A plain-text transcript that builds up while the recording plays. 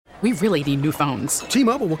We really need new phones.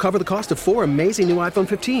 T-Mobile will cover the cost of 4 amazing new iPhone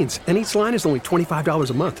 15s, and each line is only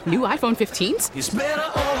 $25 a month. New iPhone 15s? It's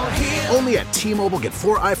better over here. Only at T-Mobile, get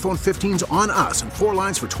 4 iPhone 15s on us and 4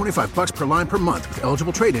 lines for $25 per line per month with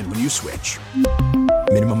eligible trade-in when you switch.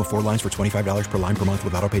 Minimum of 4 lines for $25 per line per month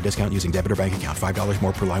with autopay discount using debit or bank account. $5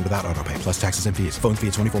 more per line without autopay, plus taxes and fees. Phone fee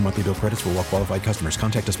at 24 monthly bill credits for well-qualified customers.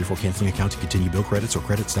 Contact us before canceling account to continue bill credits or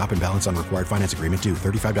credit stop and balance on required finance agreement due.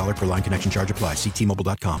 $35 per line connection charge applies. See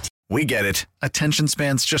T-Mobile.com. We get it. Attention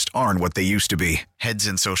spans just aren't what they used to be. Heads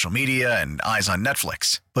in social media and eyes on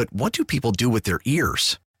Netflix. But what do people do with their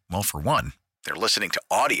ears? Well, for one, they're listening to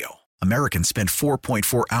audio. Americans spend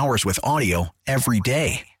 4.4 hours with audio every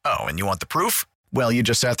day. Oh, and you want the proof? Well, you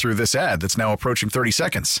just sat through this ad that's now approaching 30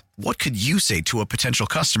 seconds. What could you say to a potential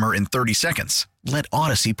customer in 30 seconds? Let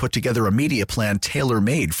Odyssey put together a media plan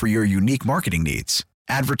tailor-made for your unique marketing needs.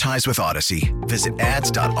 Advertise with Odyssey. Visit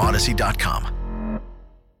ads.odyssey.com.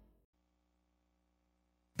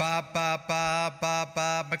 Bob, Bob, Bob, Bob,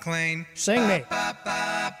 Bob McLean. Sing me. Bob,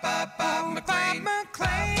 Bob, Bob, Bob McLean. Bob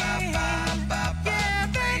McLean. Bob, Bob, Bob,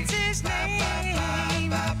 yeah, that's his name. Yeah,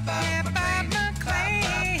 Bob McLean.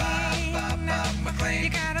 Bob McLean. You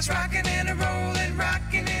got us rocking and a rolling,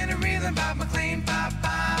 rocking and a reeling. Bob McLean. Bob,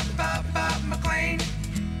 Bob, Bob, Bob McLean.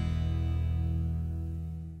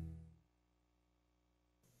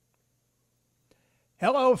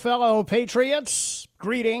 Hello, fellow patriots.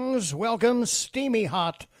 Greetings. Welcome. Steamy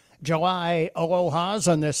hot July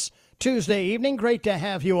alohas on this Tuesday evening. Great to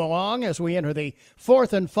have you along as we enter the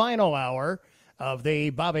fourth and final hour of the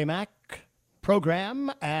Bobby Mack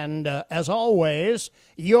program. And as always,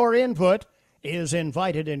 your input is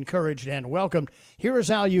invited, encouraged, and welcomed. Here is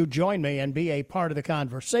how you join me and be a part of the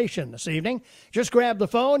conversation this evening. Just grab the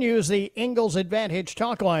phone, use the Ingalls Advantage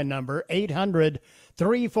talk line number,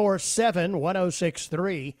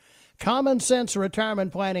 800-347-1063. Common Sense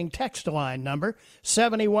Retirement Planning text line number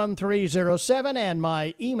 71307, and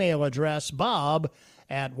my email address,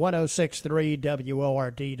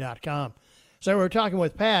 bob@1063word.com. So we're talking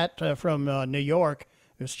with Pat from New York,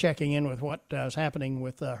 who's checking in with what is happening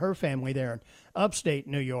with her family there in upstate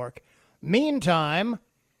New York. Meantime,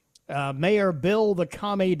 Mayor Bill the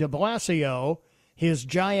Commie de Blasio, his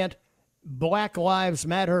giant Black Lives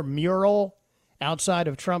Matter mural outside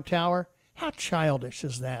of Trump Tower, how childish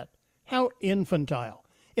is that? How infantile.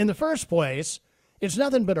 In the first place, it's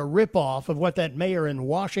nothing but a ripoff of what that mayor in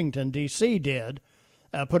Washington, D.C. did,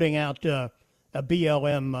 putting out a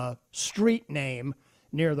BLM street name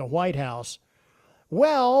near the White House.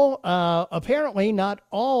 Well, apparently not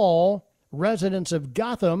all residents of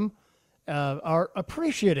Gotham are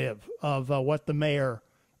appreciative of what the mayor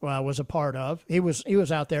was a part of. He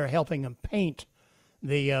was out there helping him paint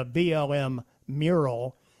the BLM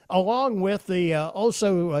mural, along with the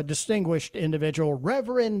also distinguished individual,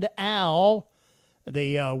 Reverend Al,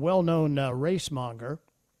 the well-known racemonger.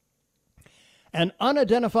 An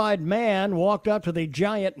unidentified man walked up to the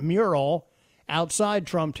giant mural outside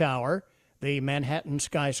Trump Tower, the Manhattan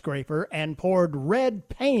skyscraper, and poured red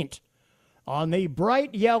paint on the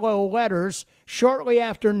bright yellow letters shortly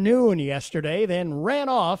after noon yesterday, then ran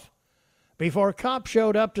off before cops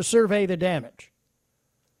showed up to survey the damage.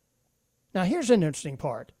 Now, here's an interesting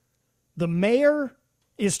part. The mayor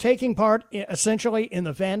is taking part, essentially, in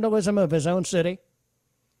the vandalism of his own city.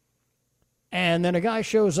 And then a guy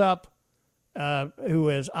shows up who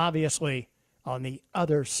is obviously on the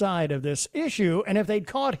other side of this issue. And if they'd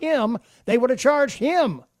caught him, they would have charged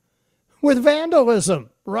him with vandalism,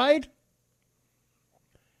 right?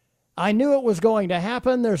 I knew it was going to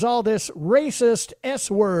happen. There's all this racist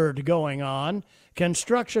S-word going on.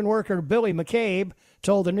 Construction worker Billy McCabe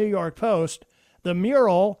told the New York Post the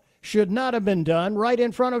mural should not have been done right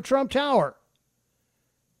in front of Trump Tower.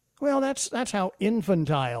 Well, that's how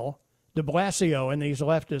infantile de Blasio and these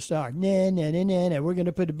leftists are. Nah, we're going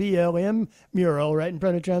to put a BLM mural right in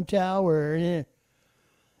front of Trump Tower. De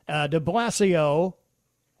Blasio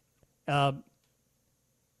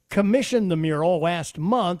commissioned the mural last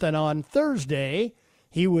month, and on Thursday,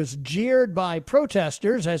 he was jeered by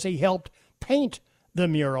protesters as he helped paint the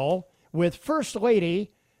mural with First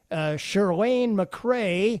Lady Chirlane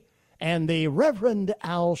McCray and the Reverend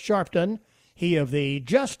Al Sharpton, he of the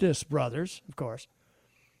Justice Brothers, of course.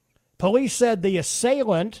 Police said the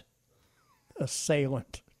assailant,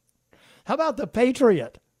 how about the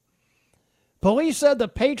patriot? Police said the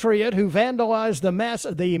patriot who vandalized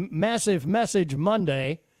the massive message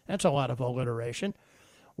Monday, that's a lot of alliteration,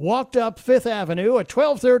 walked up Fifth Avenue at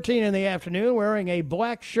 12:13 in the afternoon wearing a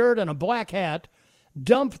black shirt and a black hat,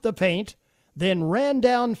 dumped the paint, then ran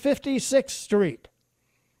down 56th Street.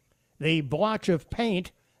 The blotch of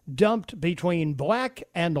paint dumped between Black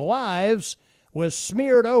and Lives was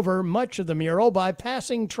smeared over much of the mural by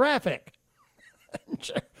passing traffic.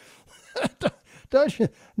 Don't you,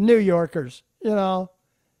 New Yorkers, you know,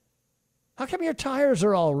 how come your tires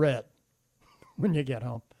are all red when you get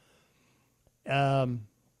home?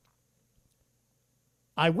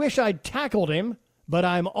 I wish I'd tackled him, but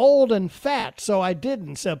I'm old and fat, so I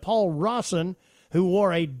didn't, said Paul Rawson, who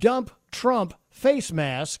wore a Dump Trump face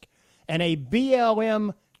mask and a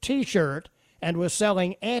BLM T-shirt and was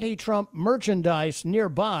selling anti-Trump merchandise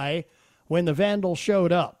nearby when the vandals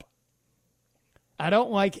showed up. I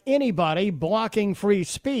don't like anybody blocking free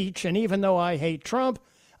speech, and even though I hate Trump,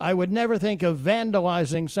 I would never think of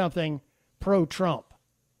vandalizing something pro-Trump.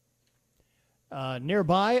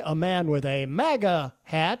 Nearby, a man with a MAGA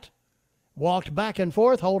hat walked back and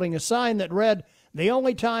forth holding a sign that read, "The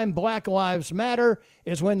only time Black Lives Matter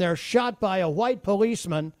is when they're shot by a white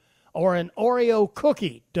policeman or an Oreo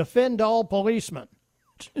cookie. Defend all policemen."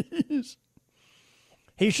 Jeez.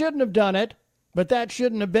 He shouldn't have done it, but that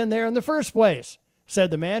shouldn't have been there in the first place,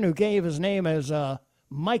 said the man who gave his name as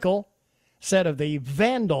Michael, said of the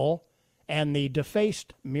vandal and the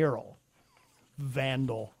defaced mural.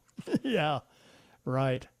 Vandal. Yeah,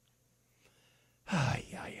 right. Ay,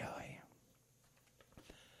 ay, ay.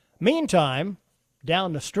 Meantime,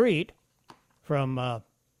 down the street from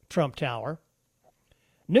Trump Tower,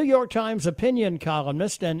 New York Times opinion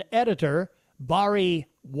columnist and editor Bari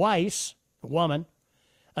Weiss, a woman,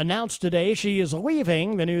 announced today she is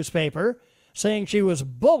leaving the newspaper, saying she was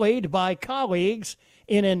bullied by colleagues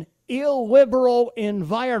in an illiberal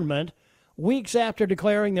environment weeks after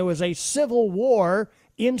declaring there was a civil war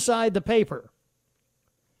inside the paper.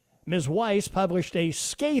 Ms. Weiss published a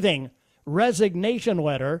scathing resignation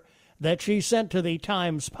letter that she sent to the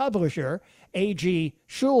Times publisher, A.G.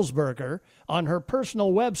 Schulzberger, on her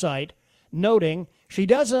personal website, noting she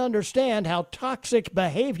doesn't understand how toxic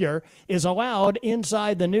behavior is allowed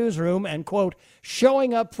inside the newsroom and, quote,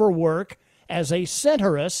 showing up for work as a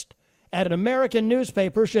centrist at an American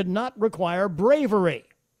newspaper should not require bravery.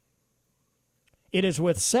 It is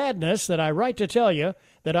with sadness that I write to tell you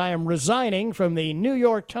that I am resigning from the New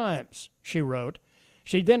York Times, she wrote.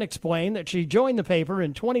 She then explained that she joined the paper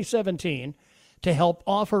in 2017 to help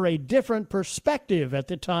offer a different perspective at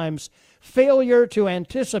the Times' failure to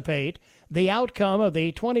anticipate the outcome of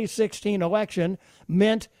the 2016 election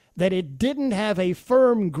meant that it didn't have a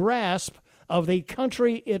firm grasp of the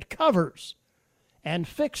country it covers, and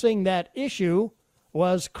fixing that issue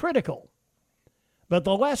was critical. But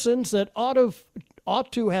the lessons that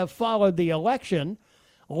ought to have followed the election,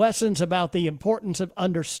 lessons about the importance of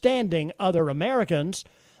understanding other Americans,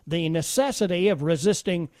 the necessity of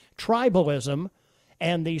resisting tribalism,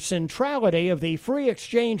 and the centrality of the free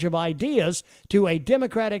exchange of ideas to a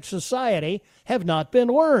democratic society have not been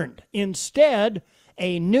learned. Instead,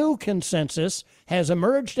 a new consensus has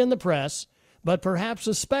emerged in the press, but perhaps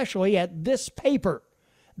especially at this paper,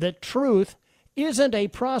 that truth isn't a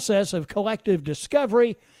process of collective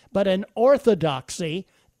discovery, but an orthodoxy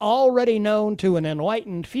already known to an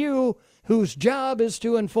enlightened few whose job is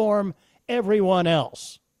to inform everyone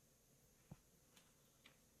else.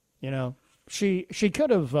 You know, she could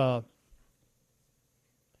have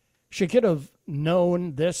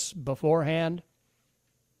known this beforehand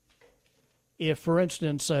if, for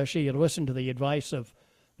instance, she had listened to the advice of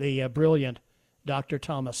the brilliant Dr.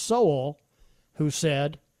 Thomas Sowell, who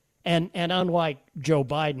said, and unlike Joe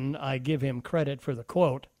Biden, I give him credit for the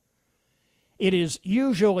quote, "It is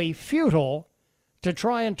usually futile to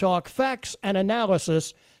try and talk facts and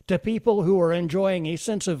analysis to people who are enjoying a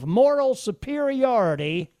sense of moral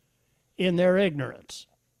superiority in their ignorance."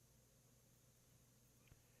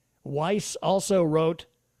 Weiss also wrote,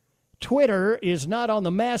 "Twitter is not on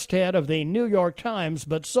the masthead of the New York Times,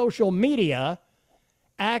 but social media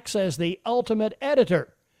acts as the ultimate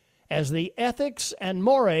editor, as the ethics and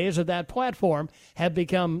mores of that platform have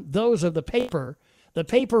become those of the paper. The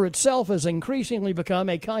paper itself has increasingly become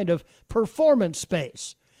a kind of performance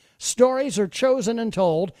space. Stories are chosen and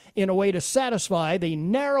told in a way to satisfy the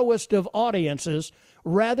narrowest of audiences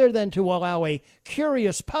rather than to allow a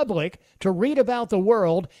curious public to read about the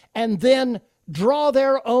world and then draw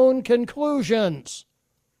their own conclusions.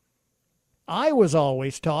 I was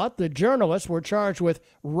always taught that journalists were charged with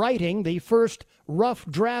writing the first rough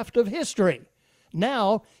draft of history.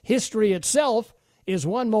 Now, history itself is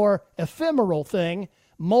one more ephemeral thing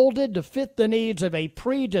molded to fit the needs of a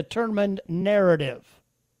predetermined narrative."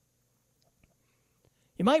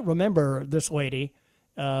 You might remember this lady.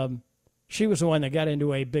 She was the one that got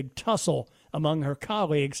into a big tussle among her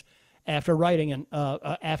colleagues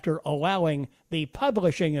after after allowing the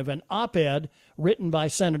publishing of an op-ed written by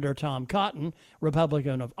Senator Tom Cotton,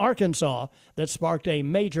 Republican of Arkansas, that sparked a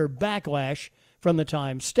major backlash from the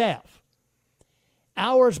Times staff.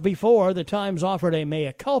 Hours before, the Times offered a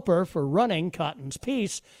mea culpa for running Cotton's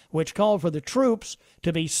piece, which called for the troops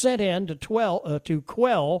to be sent in to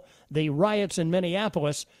quell the riots in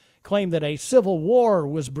Minneapolis, claimed that a civil war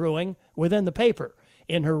was brewing within the paper.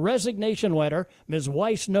 In her resignation letter, Ms.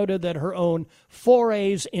 Weiss noted that her own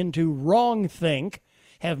forays into wrongthink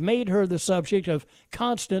have made her the subject of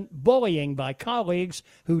constant bullying by colleagues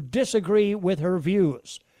who disagree with her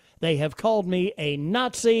views. They have called me a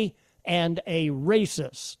Nazi and a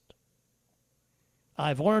racist.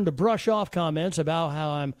 I've learned to brush off comments about how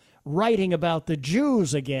I'm writing about the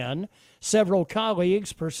Jews again. Several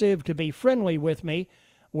colleagues perceived to be friendly with me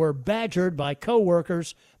were badgered by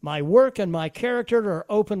coworkers. My work and my character are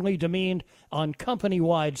openly demeaned on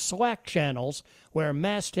company-wide Slack channels where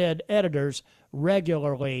masthead editors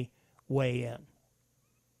regularly weigh in.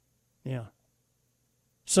 Yeah.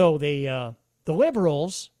 So the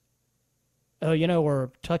liberals,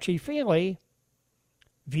 or touchy-feely,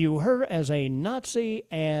 view her as a Nazi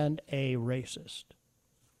and a racist.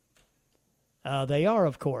 They are,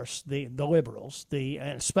 of course, the liberals,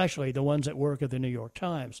 especially the ones that work at the New York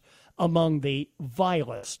Times, among the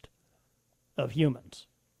vilest of humans.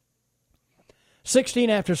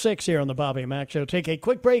 16 after 6 here on the Bobby Mack Show. Take a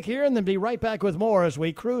quick break here and then be right back with more as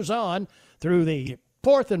we cruise on through the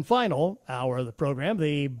fourth and final hour of the program,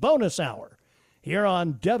 the bonus hour, here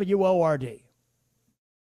on WORD.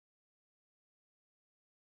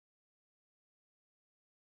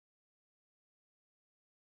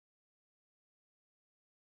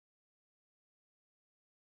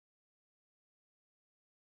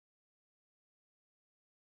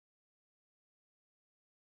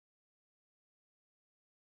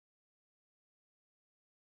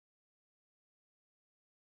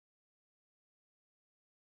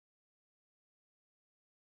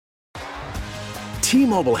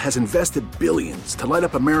 T-Mobile has invested billions to light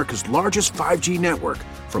up America's largest 5G network,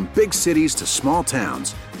 from big cities to small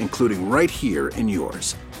towns, including right here in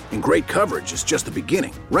yours. And great coverage is just the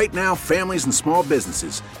beginning. Right now, families and small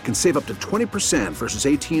businesses can save up to 20% versus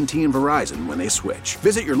AT&T and Verizon when they switch.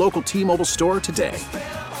 Visit your local T-Mobile store today.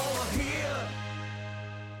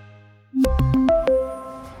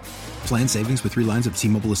 Plan savings with 3 lines of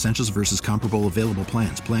T-Mobile Essentials versus comparable available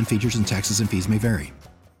plans. Plan features and taxes and fees may vary.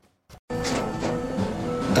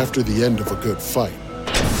 After the end of a good fight,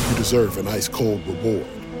 you deserve an ice-cold reward.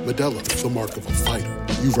 Modelo is the mark of a fighter.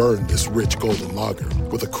 You've earned this rich golden lager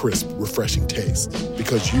with a crisp, refreshing taste.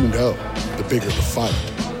 Because you know, the bigger the fight,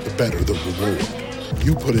 the better the reward.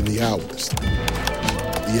 You put in the hours,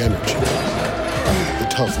 the energy, the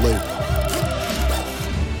tough labor.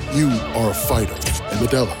 You are a fighter, and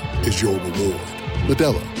Modelo is your reward.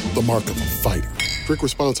 Modelo, the mark of a fighter. Drink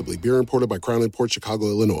responsibly. Beer imported by Crown Imports, Chicago,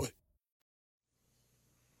 Illinois.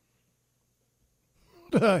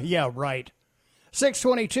 Yeah, right.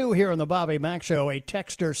 622 here on the Bobby Mack Show. A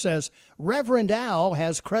texter says, Reverend Al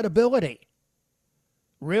has credibility.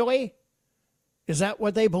 Really? Is that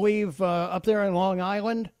what they believe up there in Long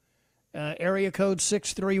Island? Area code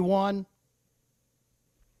 631?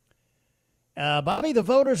 Bobby, the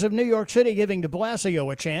voters of New York City giving de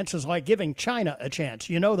Blasio a chance is like giving China a chance.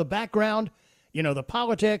 You know the background, you know the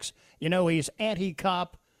politics, you know he's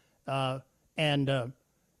anti-cop and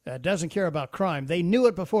doesn't care about crime. They knew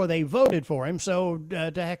it before they voted for him, so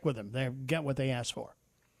to heck with him. They get what they asked for.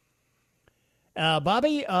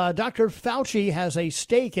 Bobby, Dr. Fauci has a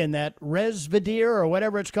stake in that Resvidir or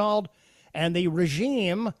whatever it's called, and the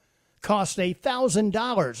regime cost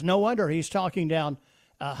 $1,000. No wonder he's talking down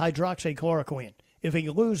hydroxychloroquine. If he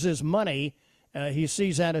loses money, he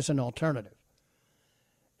sees that as an alternative.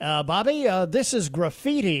 Bobby, this is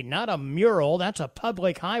graffiti, not a mural. That's a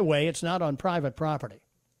public highway. It's not on private property.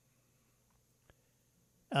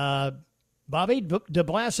 Bobby, de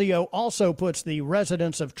Blasio also puts the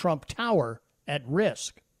residents of Trump Tower at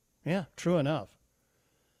risk. Yeah, true enough.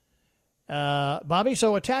 Bobby,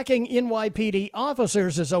 so attacking NYPD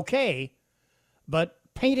officers is okay, but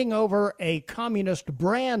painting over a communist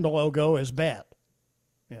brand logo is bad.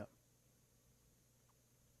 Yeah.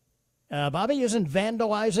 Bobby, isn't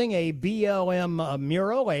vandalizing a BLM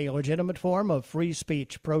mural a legitimate form of free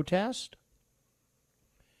speech protest?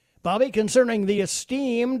 Bobby, concerning the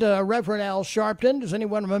esteemed Reverend Al Sharpton, does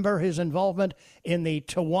anyone remember his involvement in the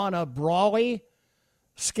Tawana Brawley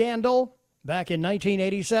scandal back in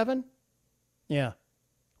 1987? Yeah,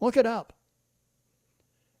 look it up.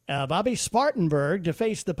 Bobby, Spartanburg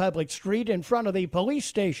defaced the public street in front of the police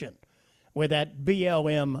station. with that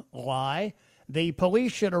BLM lie. The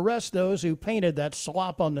police should arrest those who painted that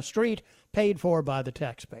slop on the street, paid for by the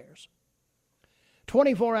taxpayers.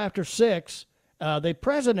 24 after 6, the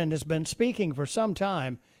president has been speaking for some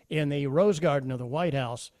time in the Rose Garden of the White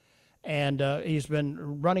House, and he's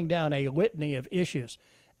been running down a litany of issues.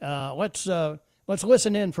 Let's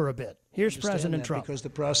listen in for a bit. Here's President Trump. Because the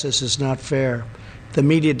process is not fair. The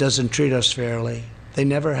media doesn't treat us fairly. They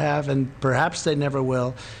never have, and perhaps they never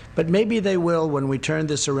will. But maybe they will when we turn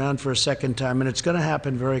this around for a second time, and it's going to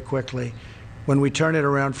happen very quickly. When we turn it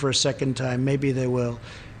around for a second time, maybe they will.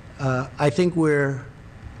 I think we're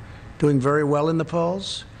doing very well in the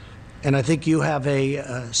polls, and I think you have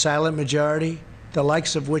a silent majority, the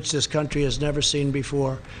likes of which this country has never seen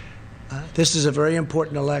before. This is a very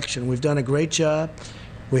important election. We've done a great job.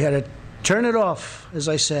 We had to turn it off, as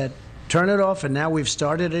I said, turn it off, and now we've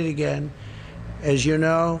started it again. As you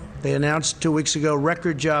know, they announced 2 weeks ago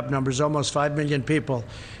record job numbers, almost 5 million people.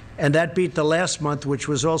 And that beat the last month, which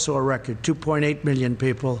was also a record, 2.8 million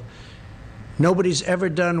people. Nobody's ever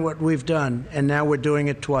done what we've done, and now we're doing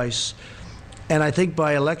it twice. And I think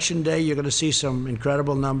by Election Day, you're going to see some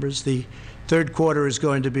incredible numbers. The third quarter is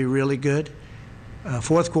going to be really good.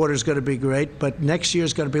 Fourth quarter is going to be great, but next year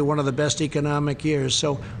is going to be one of the best economic years.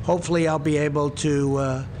 So hopefully I'll be able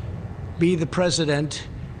to be the president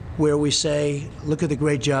where we say, look at the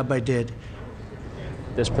great job I did.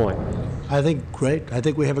 At this point? I think great. I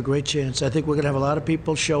think we have a great chance. I think we're going to have a lot of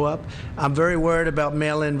people show up. I'm very worried about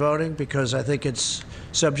mail-in voting because I think it's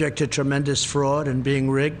subject to tremendous fraud and being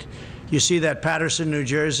rigged. You see that Paterson, New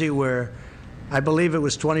Jersey, where I believe it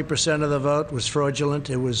was 20% of the vote was fraudulent.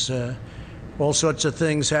 It was all sorts of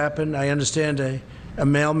things happened. I understand a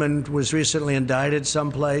mailman was recently indicted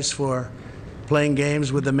someplace for playing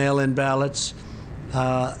games with the mail-in ballots.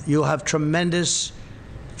 You'll have tremendous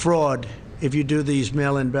fraud if you do these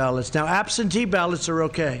mail-in ballots. Now, absentee ballots are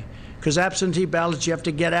okay, because absentee ballots, you have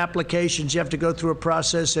to get applications, you have to go through a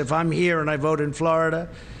process. If I'm here and I vote in Florida,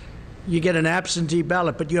 you get an absentee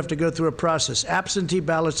ballot, but you have to go through a process. Absentee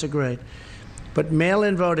ballots are great. But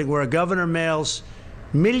mail-in voting, where a governor mails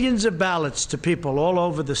millions of ballots to people all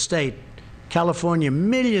over the state, California,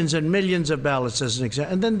 millions and millions of ballots as an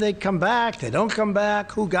example, and then they come back, they don't come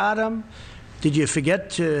back, who got them? Did you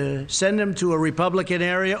forget to send them to a Republican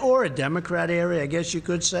area or a Democrat area, I guess you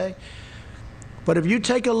could say? But if you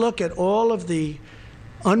take a look at all of the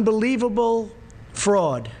unbelievable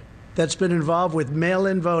fraud that's been involved with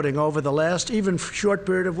mail-in voting over the last even short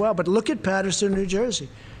period of while, but look at Paterson, New Jersey.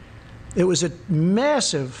 It was a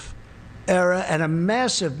massive error and a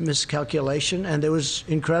massive miscalculation, and there was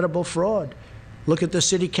incredible fraud. Look at the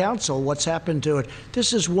city council, what's happened to it.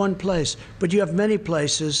 This is one place, but you have many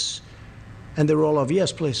places, and they're all over.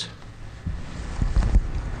 Yes, please.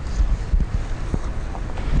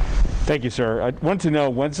 Thank you, sir. I want to know,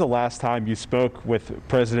 when's the last time you spoke with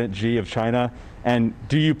President Xi of China, and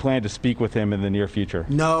do you plan to speak with him in the near future?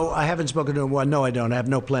 No, I haven't spoken to him. Well, no, I don't. I have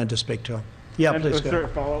no plan to speak to him. Yeah, and please go. Sir,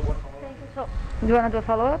 follow-up? Thank you. So, do you want to do a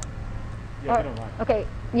follow-up? Yeah, I don't mind. Okay,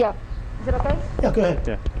 yeah. Is it okay? Yeah, go ahead.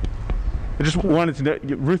 Yeah. I just wanted to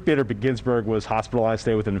know, Ruth Bader Ginsburg was hospitalized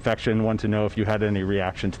today with an infection. Wanted to know if you had any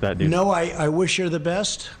reaction to that news. No, I wish her the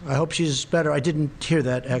best. I hope she's better. I didn't hear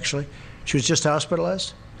that, actually. She was just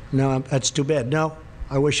hospitalized? No, that's too bad. No,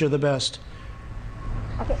 I wish her the best.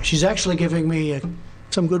 Okay. She's actually giving me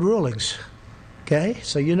some good rulings. Okay?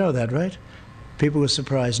 So you know that, right? People were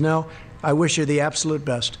surprised. No, I wish her the absolute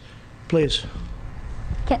best. Please.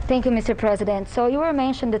 Thank you, Mr. President. So you were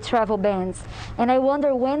mentioning the travel bans, and I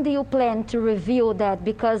wonder, when do you plan to review that?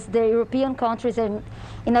 Because the European countries are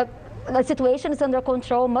in the situation is under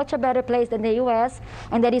control, much a better place than the U.S.,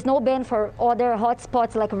 and there is no ban for other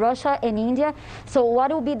hotspots like Russia and India. So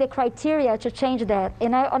what will be the criteria to change that?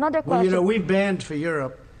 And another question. Well, you know, we've banned for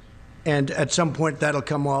Europe, and at some point that'll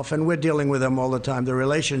come off, and we're dealing with them all the time. The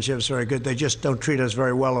relationship's very good. They just don't treat us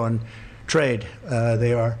very well on trade.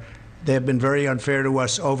 They have been very unfair to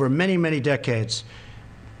us over many, many decades,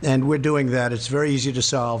 and we're doing that. It's very easy to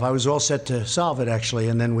solve. I was all set to solve it, actually,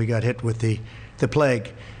 and then we got hit with the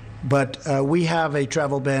plague. But we have a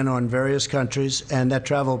travel ban on various countries, and that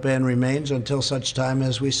travel ban remains until such time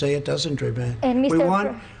as we say it doesn't remain. And we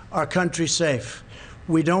want our country safe.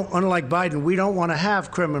 We don't, unlike Biden, we don't want to have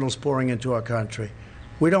criminals pouring into our country.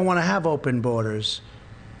 We don't want to have open borders.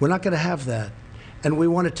 We're not going to have that. And we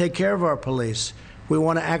want to take care of our police. We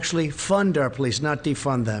want to actually fund our police, not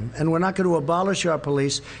defund them. And we're not going to abolish our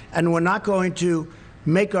police, and we're not going to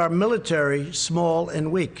make our military small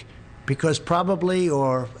and weak, because probably,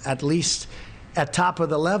 or at least at top of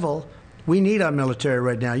the level, We need our military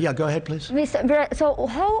right now. Yeah, go ahead, please. So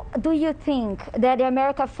how do you think that the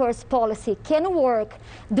America First policy can work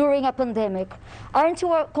during a pandemic? Aren't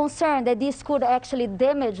you concerned that this could actually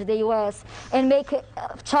damage the U.S. and make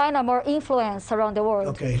China more influence around the world?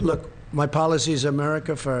 Okay, look, my policy is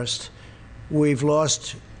America First. We've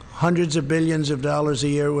lost hundreds of billions of dollars a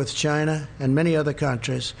year with China and many other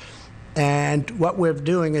countries. And what we're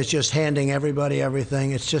doing is just handing everybody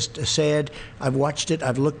everything. It's just sad. I've watched it.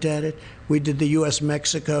 I've looked at it. We did the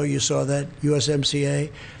U.S.-Mexico. You saw that,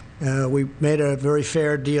 USMCA. We made a very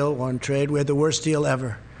fair deal on trade. We had the worst deal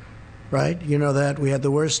ever, right? You know that. We had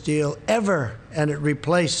the worst deal ever, and it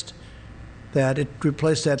replaced that. It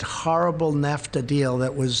replaced that horrible NAFTA deal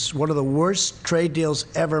that was one of the worst trade deals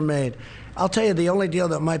ever made. I'll tell you, the only deal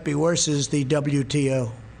that might be worse is the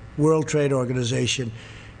WTO, World Trade Organization.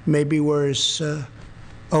 Maybe worse.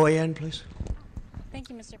 OAN, please. Thank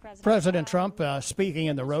you, Mr. President. President Trump speaking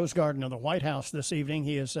in the Rose Garden of the White House this evening.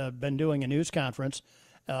 He has been doing a news conference,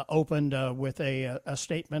 opened with a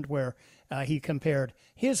statement where he compared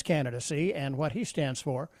his candidacy and what he stands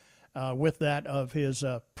for with that of his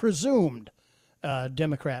presumed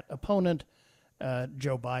Democrat opponent,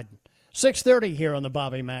 Joe Biden. 6:30 here on the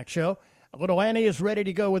Bobby Mack Show. Little Annie is ready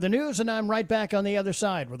to go with the news, and I'm right back on the other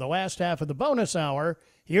side with the last half of the bonus hour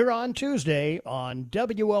here on Tuesday on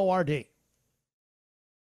WORD.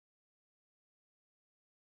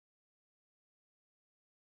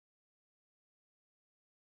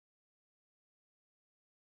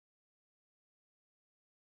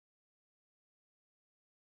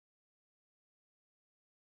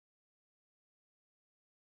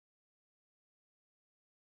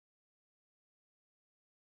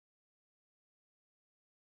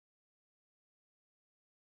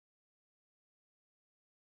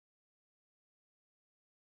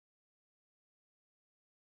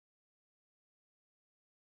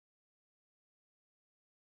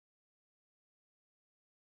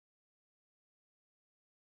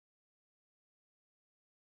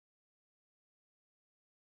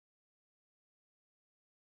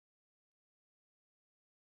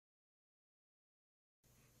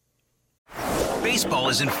 Baseball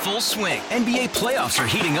is in full swing. NBA playoffs are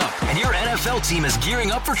heating up, and your NFL team is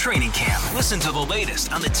gearing up for training camp. Listen to the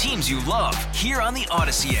latest on the teams you love here on the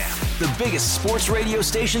Odyssey app. The biggest sports radio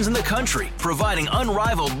stations in the country, providing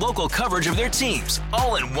unrivaled local coverage of their teams,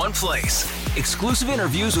 all in one place. Exclusive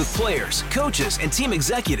interviews with players, coaches, and team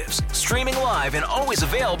executives, streaming live and always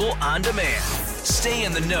available on demand. Stay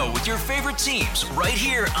in the know with your favorite teams right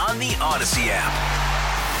here on the Odyssey app.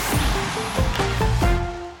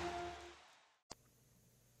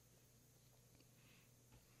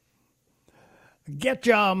 Get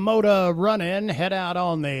your motor running. Head out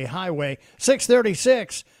on the highway.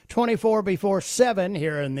 6:36, 24 before 7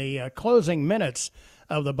 here in the closing minutes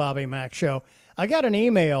of the Bobby Mack Show. I got an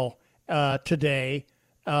email today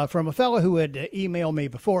from a fellow who had emailed me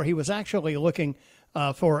before. He was actually looking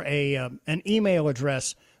for an email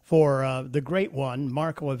address for the great one,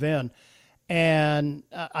 Mark Levin. And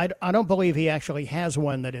I don't believe he actually has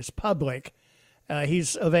one that is public.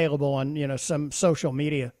 He's available on some social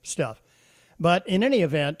media stuff. But in any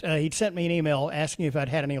event, he'd sent me an email asking if I'd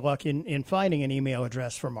had any luck in finding an email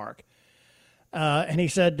address for Mark. And he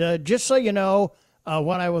said, just so you know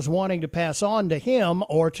what I was wanting to pass on to him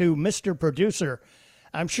or to Mr. Producer,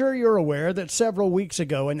 I'm sure you're aware that several weeks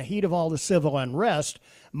ago, in the heat of all the civil unrest,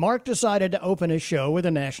 Mark decided to open his show with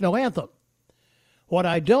a national anthem. What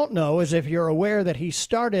I don't know is if you're aware that he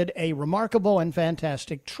started a remarkable and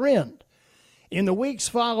fantastic trend. In the weeks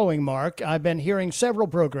following Mark, I've been hearing several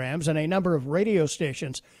programs and a number of radio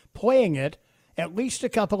stations playing it at least a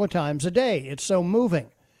couple of times a day. It's so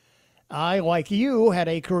moving. I, like you, had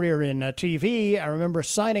a career in TV. I remember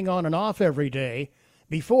signing on and off every day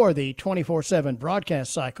before the 24/7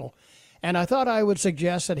 broadcast cycle, and I thought I would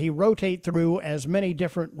suggest that he rotate through as many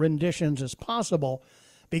different renditions as possible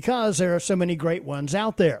because there are so many great ones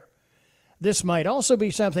out there. This might also be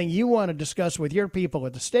something you want to discuss with your people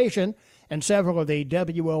at the station, and several of the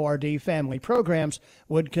WORD family programs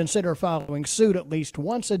would consider following suit at least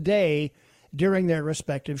once a day during their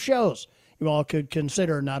respective shows. You all could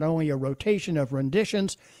consider not only a rotation of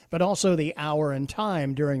renditions, but also the hour and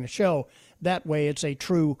time during the show. That way it's a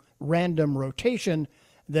true random rotation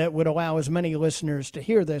that would allow as many listeners to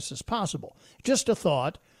hear this as possible. Just a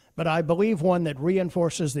thought, but I believe one that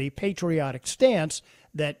reinforces the patriotic stance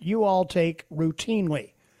that you all take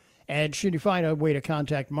routinely. And should you find a way to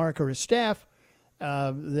contact Mark or his staff,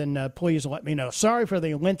 then please let me know. Sorry for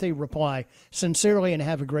the lengthy reply. Sincerely, and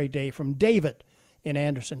have a great day, from David in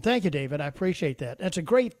Anderson. Thank you, David. I appreciate that. That's a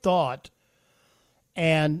great thought.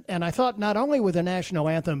 And I thought not only with the national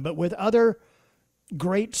anthem, but with other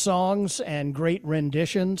great songs and great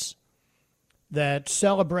renditions that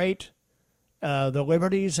celebrate the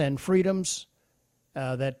liberties and freedoms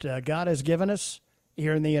that God has given us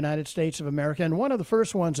here in the United States of America. And one of the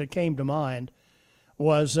first ones that came to mind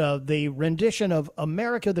was the rendition of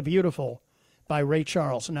America the Beautiful by Ray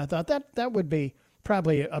Charles. And I thought that would be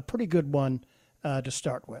probably a pretty good one to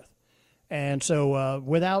start with. And so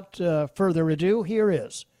without further ado, here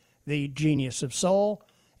is the Genius of Soul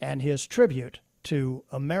and his tribute to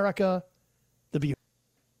America the Beautiful.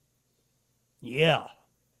 Yeah.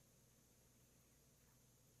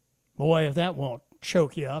 Boy, if that won't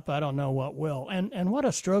choke you up, I don't know what will. And what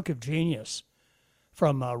a stroke of genius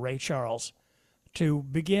from Ray Charles to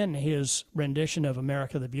begin his rendition of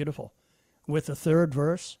America the Beautiful with the third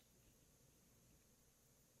verse.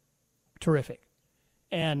 Terrific.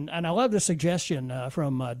 And I love the suggestion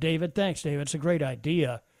from David. Thanks, David. It's a great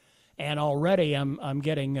idea. And already I'm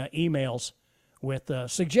getting emails with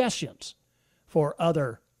suggestions for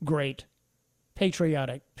other great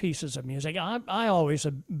patriotic pieces of music. I always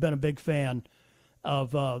have been a big fan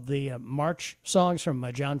of the march songs from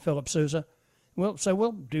John Philip Sousa. So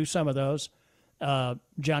we'll do some of those.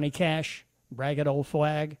 Johnny Cash, Ragged Old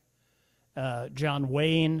Flag, John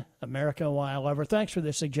Wayne, America Why I Love Her. Thanks for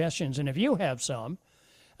the suggestions. And if you have some,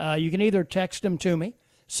 you can either text them to me,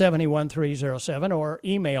 71307, or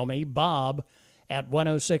email me,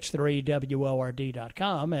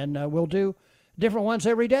 bob@1063word.com, and we'll do different ones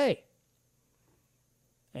every day.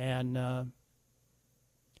 And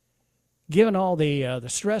given all the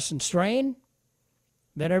stress and strain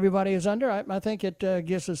that everybody is under, I think it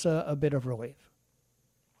gives us a bit of relief.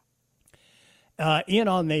 In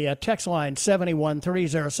on the text line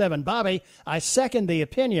 71307, Bobby, I second the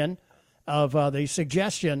opinion of the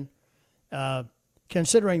suggestion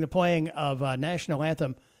considering the playing of National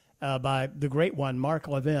Anthem by the great one, Mark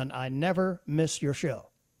Levin. I never miss your show.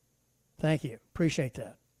 Thank you. Appreciate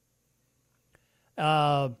that.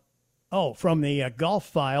 From the golf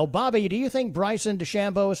file, Bobby, do you think Bryson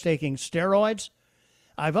DeChambeau is taking steroids?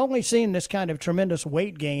 I've only seen this kind of tremendous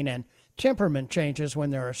weight gain and temperament changes when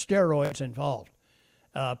there are steroids involved.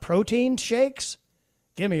 Protein shakes?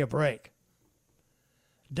 Give me a break.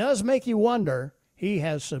 Does make you wonder he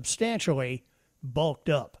has substantially bulked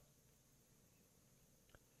up.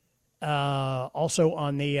 Also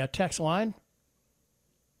on the text line,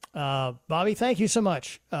 Bobby, thank you so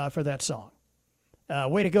much for that song.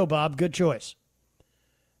 Way to go, Bob. Good choice.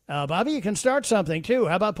 Bobby, you can start something, too.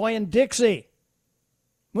 How about playing Dixie?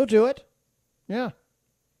 We'll do it. Yeah.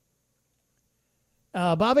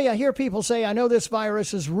 Bobby, I hear people say, I know this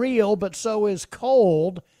virus is real, but so is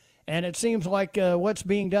cold, and it seems like what's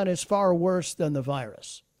being done is far worse than the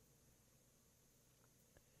virus.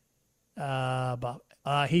 Bob,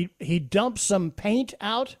 he dumped some paint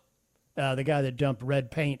out. The guy that dumped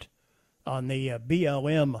red paint on the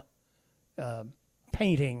BLM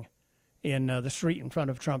painting in the street in front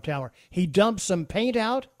of Trump Tower. He dumped some paint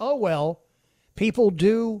out. Oh, well, people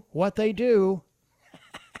do what they do.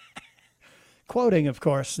 Quoting, of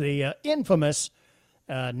course, the infamous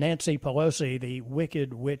Nancy Pelosi, the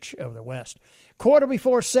Wicked Witch of the West.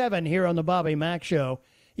 7:15 here on the Bobby Mack Show.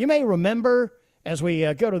 You may remember, as we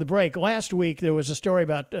go to the break, last week there was a story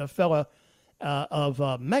about a fella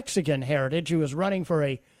of Mexican heritage who was running for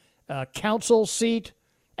a council seat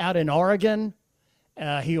out in Oregon.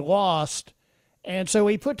 He lost, and so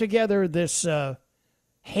he put together this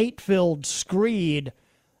hate-filled screed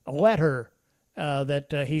letter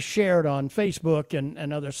that he shared on Facebook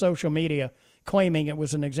and other social media, claiming it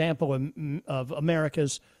was an example of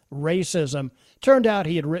America's racism. Turned out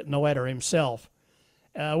he had written the letter himself.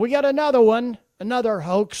 We got another one, another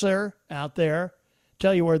hoaxer out there.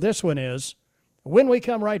 Tell you where this one is when we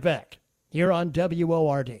come right back here on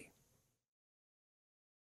WORD.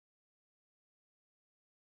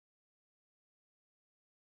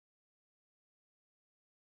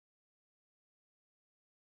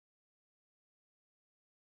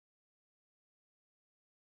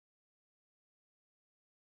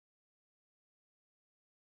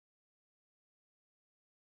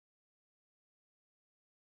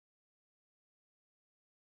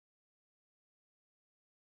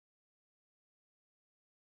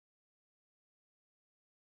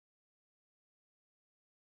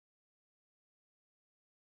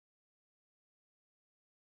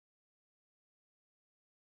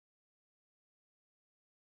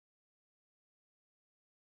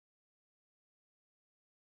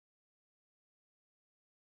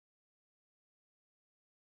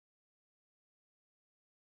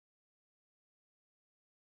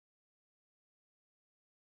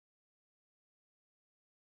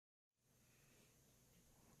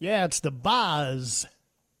 Yeah, it's the Boz.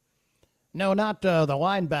 No, not the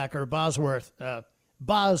linebacker Bosworth.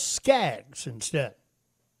 Boz Scaggs instead.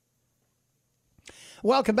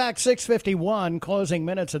 Welcome back, 6:51, closing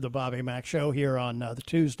minutes of the Bobby Mack Show here on the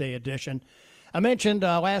Tuesday edition. I mentioned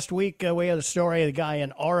last week we had a story of a guy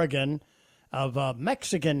in Oregon of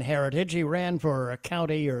Mexican heritage. He ran for a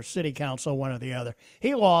county or city council, one or the other.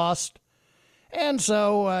 He lost, and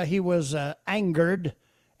so he was angered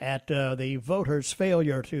at the voters'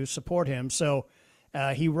 failure to support him. So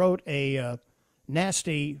he wrote a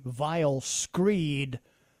nasty, vile screed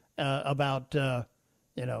about,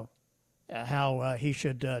 how he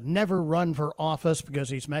should never run for office because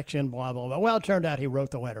he's Mexican, blah, blah, blah. Well, it turned out he wrote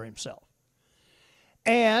the letter himself.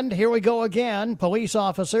 And here we go again. Police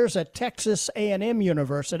officers at Texas A&M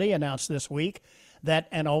University announced this week that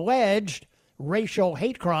an alleged racial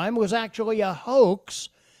hate crime was actually a hoax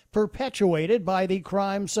perpetuated by the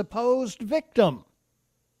crime's supposed victim.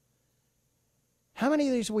 How many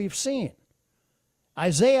of these we've seen?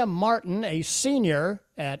 Isaiah Martin, a senior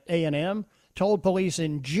at A&M, told police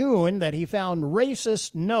in June that he found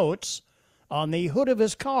racist notes on the hood of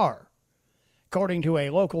his car. According to a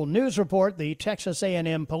local news report, the Texas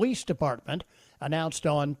A&M Police Department announced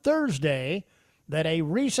on Thursday that a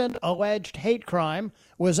recent alleged hate crime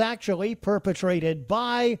was actually perpetrated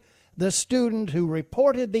by the student who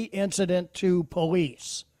reported the incident to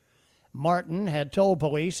police. Martin had told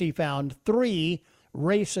police he found 3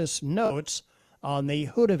 racist notes on the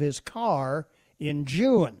hood of his car in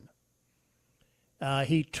June.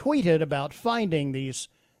 He tweeted about finding these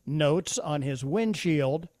notes on his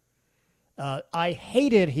windshield. I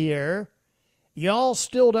hate it here. Y'all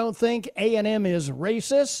still don't think A&M is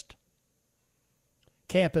racist?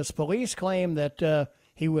 Campus police claim that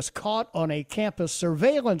he was caught on a campus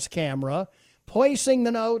surveillance camera placing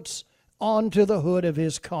the notes onto the hood of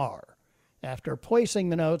his car. After placing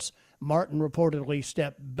the notes, Martin reportedly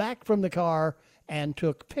stepped back from the car and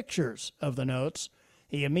took pictures of the notes.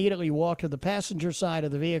 He immediately walked to the passenger side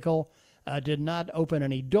of the vehicle, did not open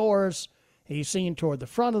any doors. He's seen toward the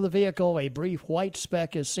front of the vehicle. A brief white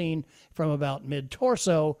speck is seen from about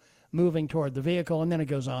mid-torso, moving toward the vehicle, and then it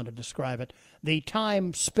goes on to describe it. The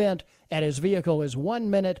time spent at his vehicle is 1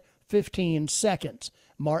 minute, 15 seconds.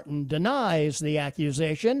 Martin denies the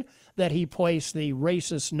accusation that he placed the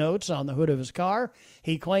racist notes on the hood of his car.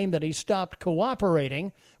 He claimed that he stopped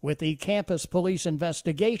cooperating with the campus police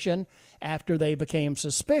investigation after they became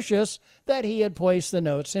suspicious that he had placed the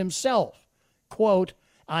notes himself. Quote,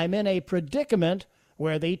 I'm in a predicament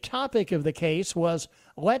where the topic of the case was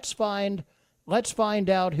let's find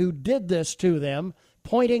out who did this to them,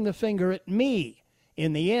 pointing the finger at me.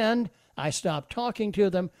 In the end, I stopped talking to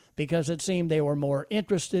them because it seemed they were more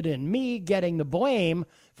interested in me getting the blame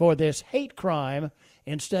for this hate crime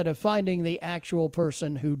instead of finding the actual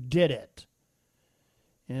person who did it.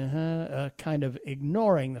 Kind of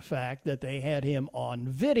ignoring the fact that they had him on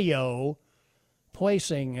video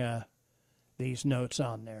placing these notes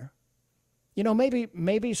on there. You know,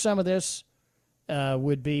 maybe some of this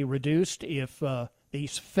would be reduced if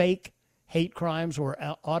these fake hate crimes were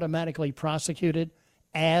automatically prosecuted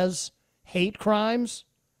as hate crimes,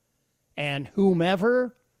 and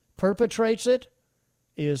whomever perpetrates it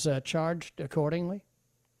is charged accordingly.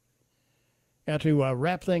 Now, to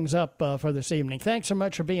wrap things up for this evening, thanks so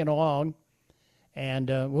much for being along, and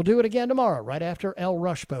we'll do it again tomorrow, right after El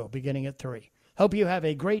Rushbo, beginning at 3. Hope you have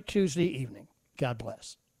a great Tuesday evening. God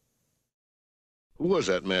bless. Who was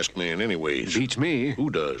that masked man anyways? Beats me.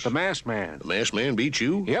 Who does? The masked man. The masked man beats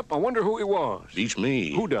you? Yep, I wonder who he was. Beats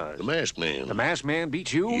me. Who does? The masked man. The masked man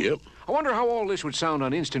beats you? Yep. I wonder how all this would sound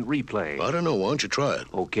on instant replay. I don't know. Why don't you try it?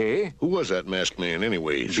 Okay. Who was that masked man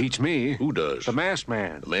anyways? Beats me. Who does? The masked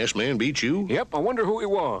man. The masked man beats you? Yep, I wonder who he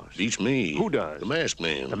was. Beats me. Who does? The masked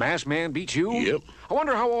man. The masked man beats you? Yep. I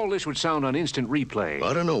wonder how all this would sound on instant replay.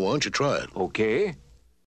 I don't know. Why don't you try it? Okay.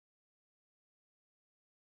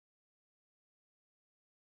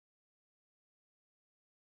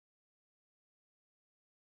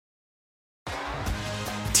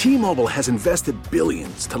 T-Mobile has invested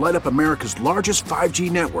billions to light up America's largest 5G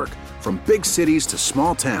network, from big cities to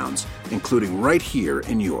small towns, including right here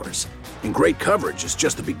in yours. And great coverage is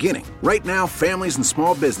just the beginning. Right now, families and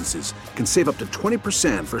small businesses can save up to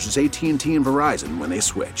 20% versus AT&T and Verizon when they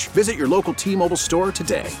switch. Visit your local T-Mobile store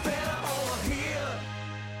today.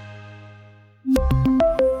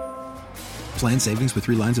 Plan savings with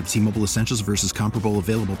 3 lines of T-Mobile Essentials versus comparable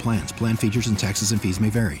available plans. Plan features and taxes and fees may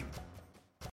vary.